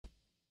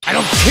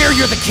hear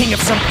you're the king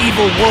of some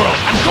evil world.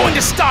 I'm going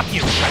to stop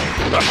you.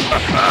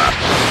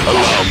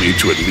 Allow me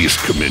to at least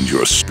commend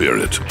your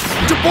spirit.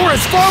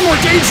 Dabura's far more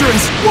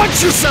dangerous.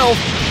 Watch yourself.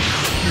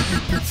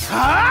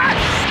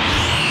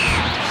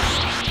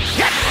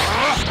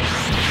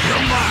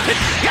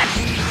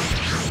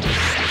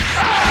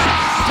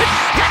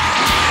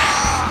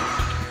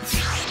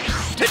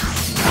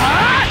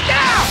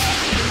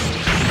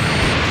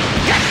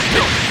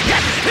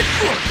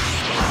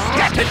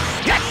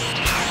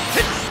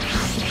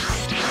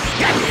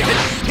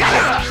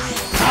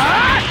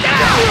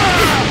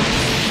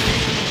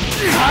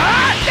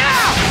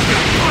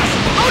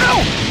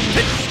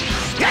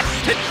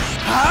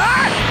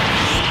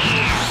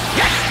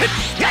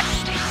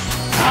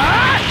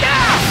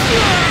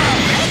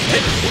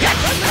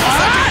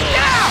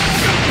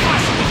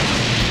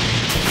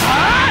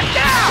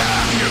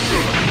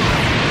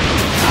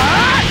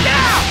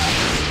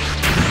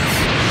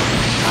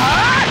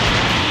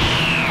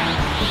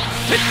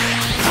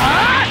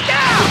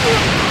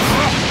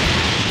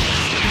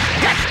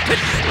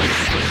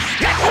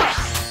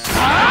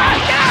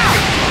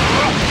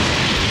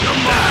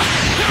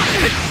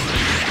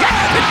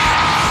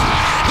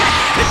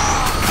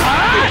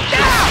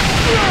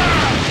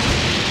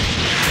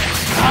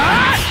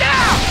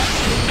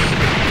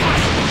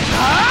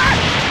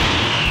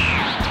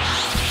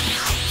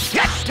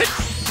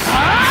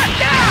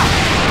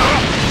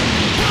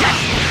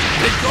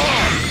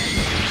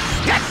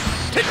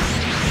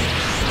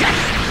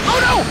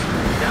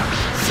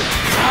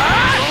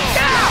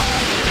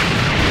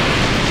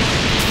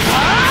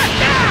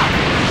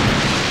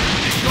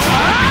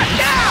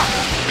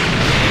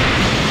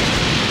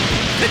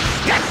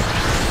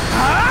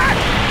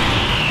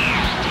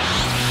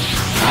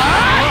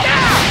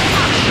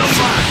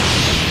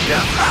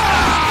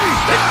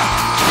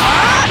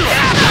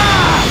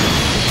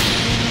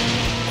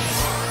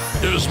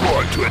 There's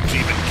more to a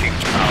Demon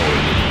King's power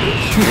than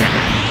this.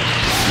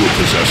 You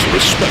possess a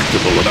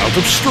respectable amount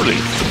of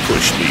strength to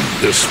push me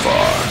this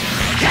far.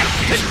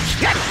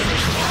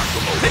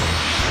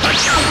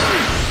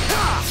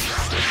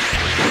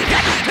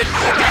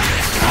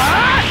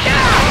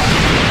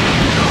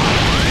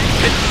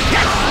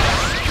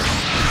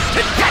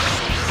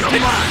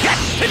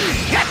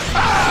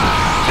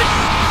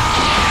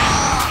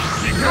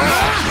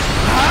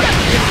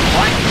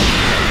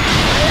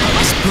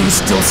 Is Boo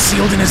still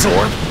sealed in his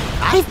orb?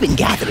 I've been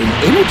gathering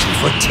energy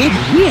for 10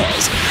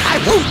 years. I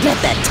won't let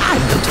that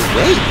time go to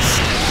waste.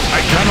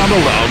 I cannot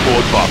allow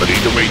Lord Bobbity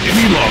to wait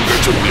any longer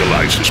to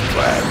realize his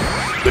plan.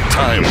 The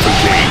time for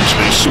games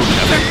may soon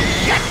have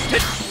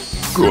it.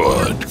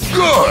 Good,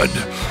 good.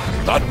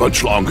 Not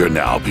much longer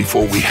now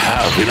before we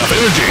have enough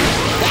energy.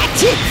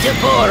 That's it,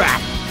 Dabura.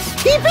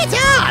 Keep it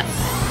up!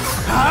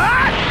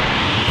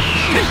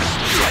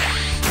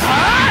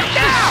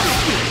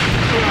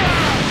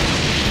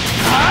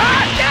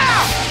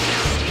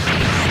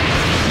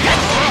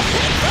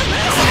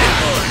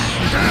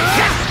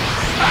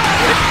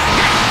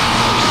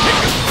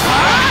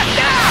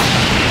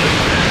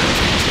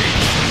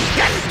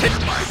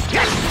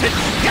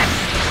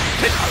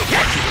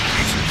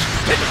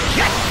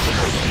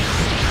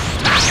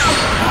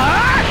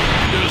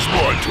 There's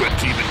more to a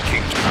Demon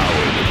King's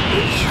power than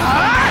this.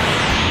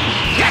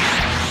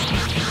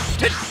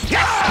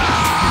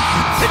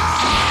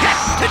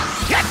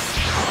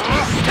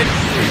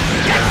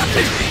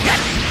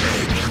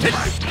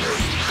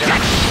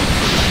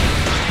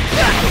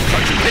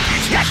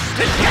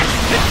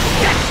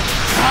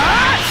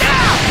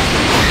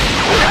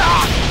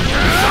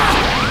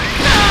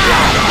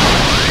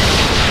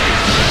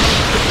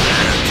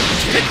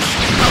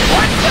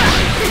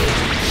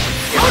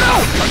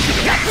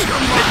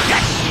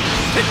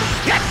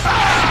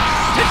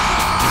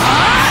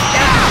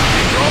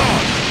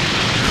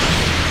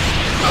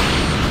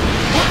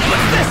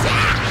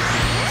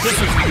 This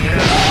is the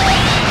end.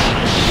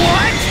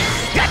 What?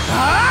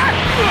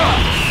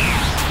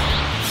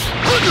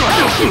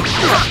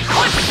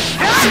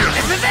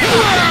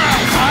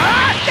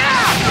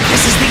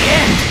 This is the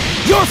end.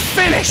 You're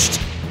finished.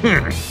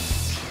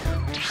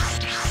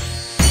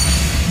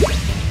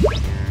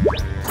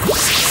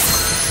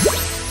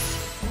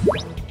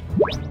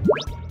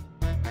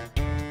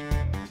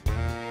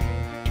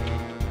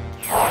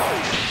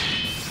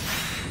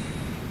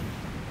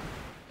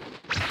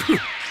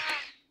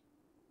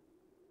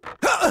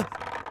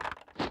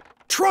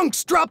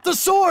 Trunks dropped the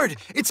sword!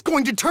 It's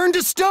going to turn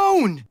to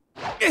stone!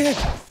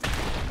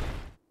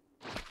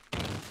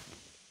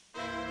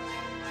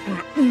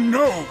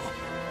 No!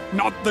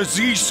 Not the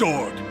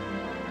Z-Sword!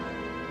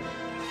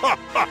 Ha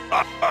ha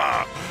ha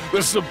ha!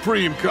 The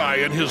Supreme Kai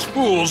and his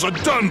fools are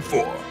done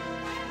for!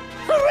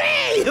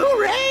 Hooray!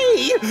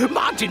 Hooray!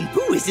 Martin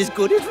Boo is as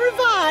good as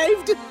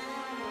revived!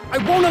 I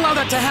won't allow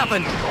that to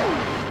happen!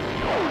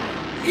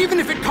 Even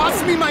if it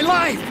costs me my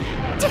life!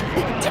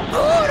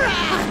 Dabura!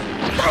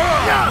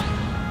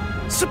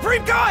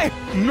 Supreme Kai!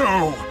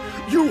 No!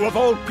 You of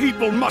all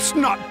people must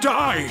not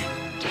die!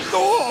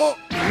 Oh!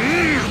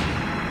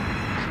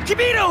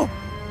 Kibito!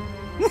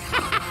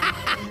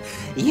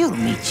 You'll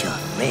meet your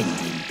friend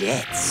in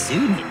death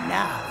soon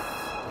enough.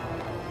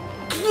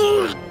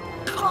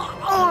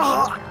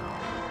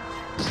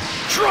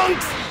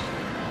 Trunks!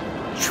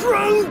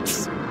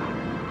 Trunks!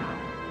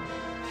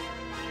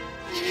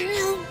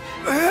 You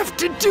have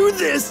to do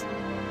this!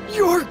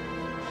 You're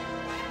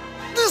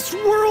this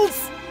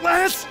world's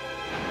last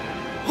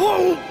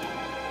hope!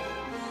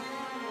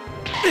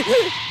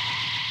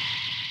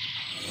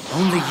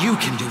 Only you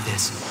can do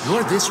this.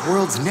 You're this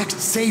world's next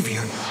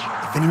savior.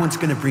 If anyone's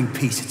gonna bring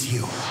peace, it's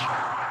you.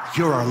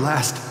 You're our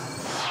last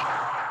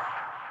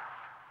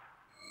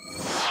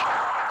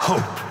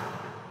hope.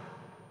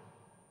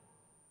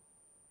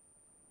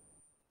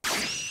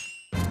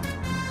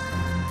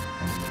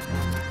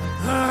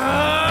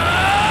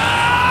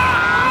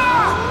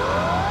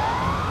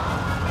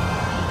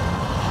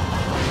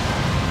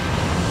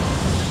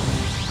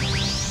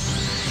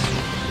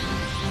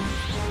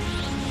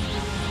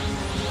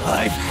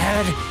 I've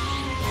had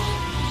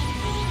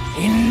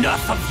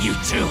enough of you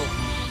two.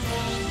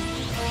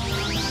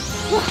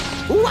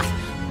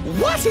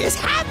 What is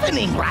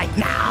happening right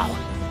now?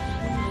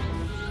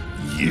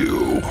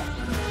 You.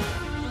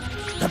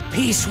 The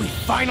peace we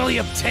finally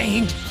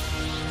obtained.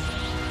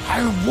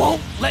 I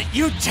won't let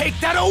you take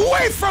that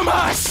away from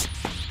us!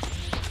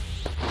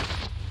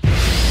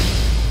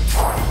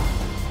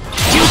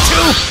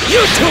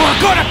 You two are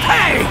gonna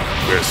pay!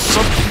 There's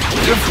something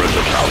different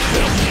about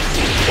him.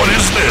 What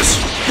is this?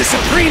 The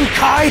Supreme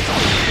Kai?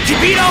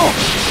 Kibito?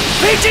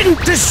 They didn't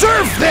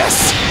deserve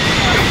this!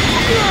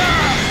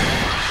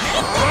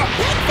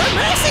 For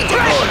mercy,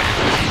 Dabura!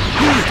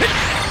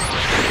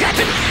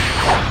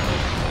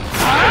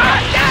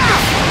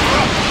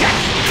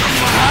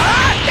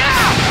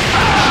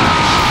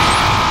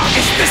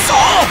 Is this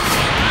all?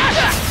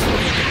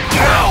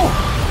 No!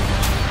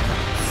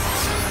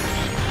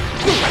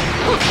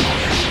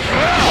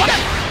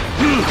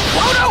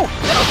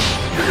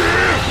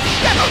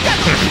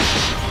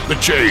 The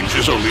change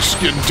is only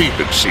skin deep,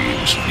 it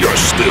seems. You're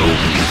still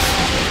weak.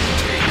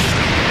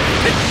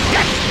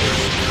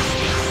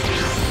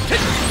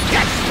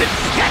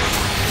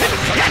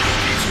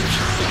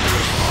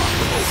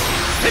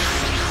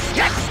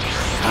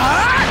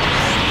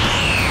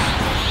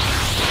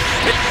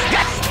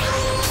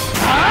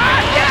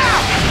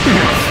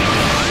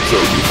 So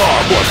you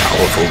are more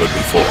powerful than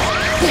before.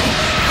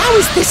 How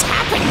is this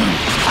happening?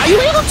 Are you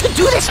able to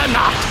do this or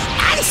not?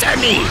 Answer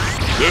me!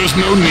 There's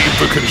no need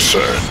for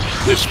concern.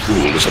 This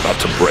pool is about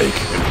to break,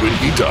 and when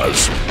he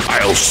does,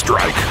 I'll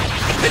strike.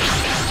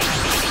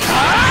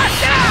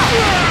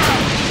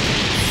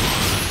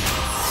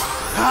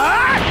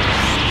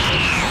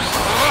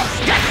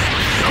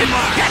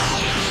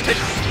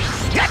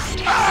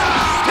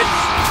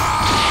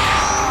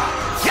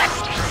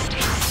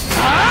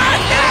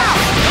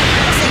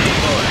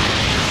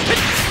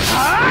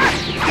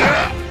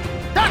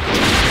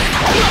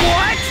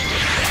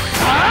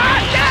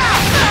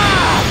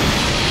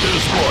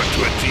 There's more to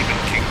a Demon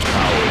King's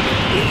power than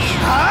this.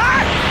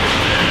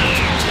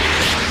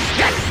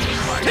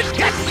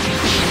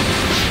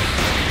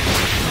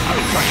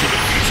 I'll crush you to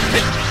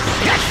pieces.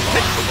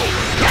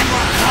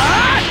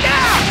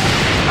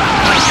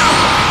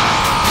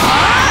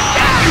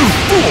 You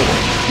fool!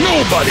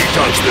 Nobody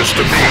does this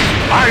to me!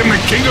 I am the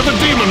king of the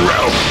demon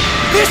realm!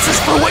 This is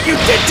for what you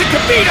did to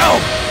Kibito!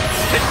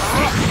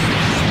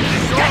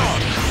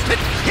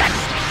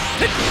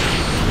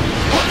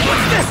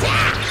 What's this?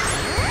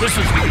 This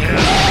is the end.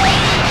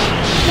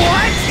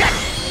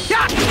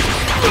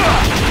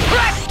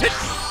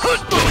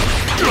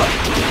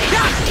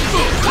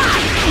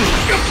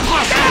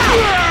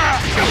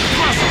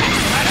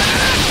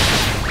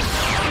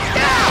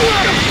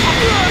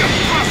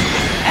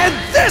 And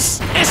this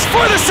is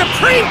for the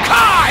Supreme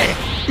Kai!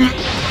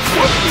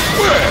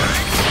 Where?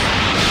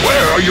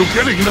 Where are you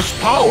getting this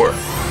power?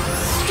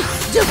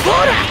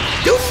 Dabura,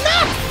 do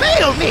not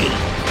fail me!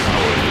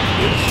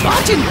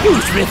 Martin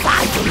Bu's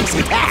revival is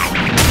at hand.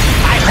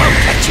 I won't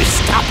let you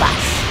stop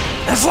us.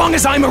 As long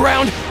as I'm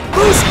around,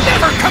 Bu's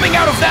never coming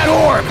out of that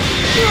orb!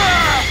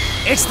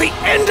 It's the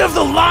end of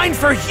the line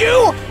for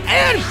you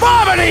and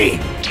Babidi!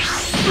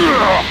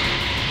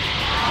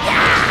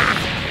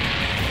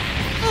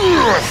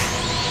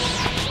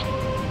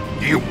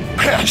 You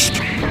pest!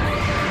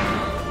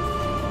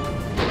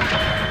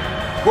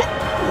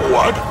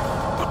 What?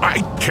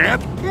 I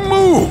can't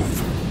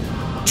move!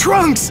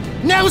 Trunks!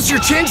 Now's your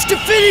chance to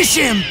finish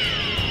him!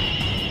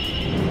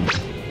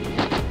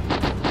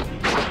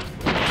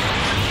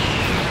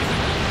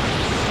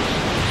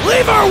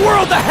 Leave our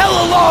world the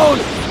hell alone!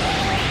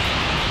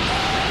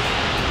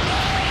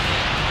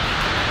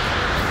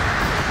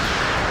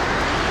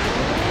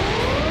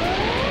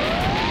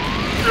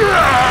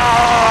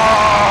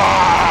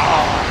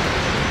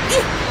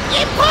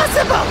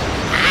 Impossible!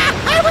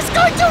 I was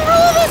going to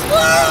rule this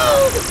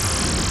world!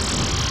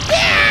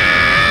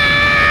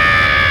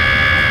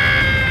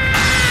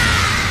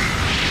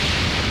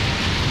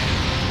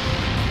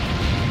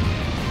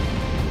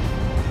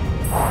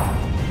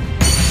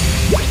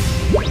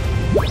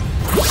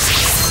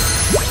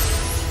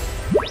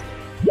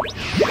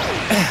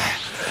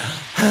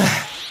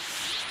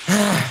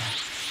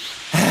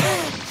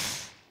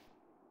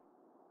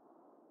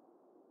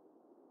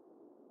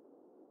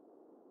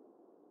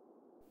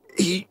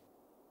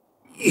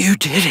 You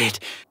did it.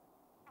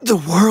 The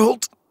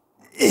world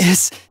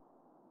is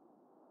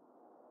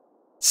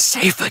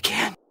safe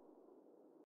again.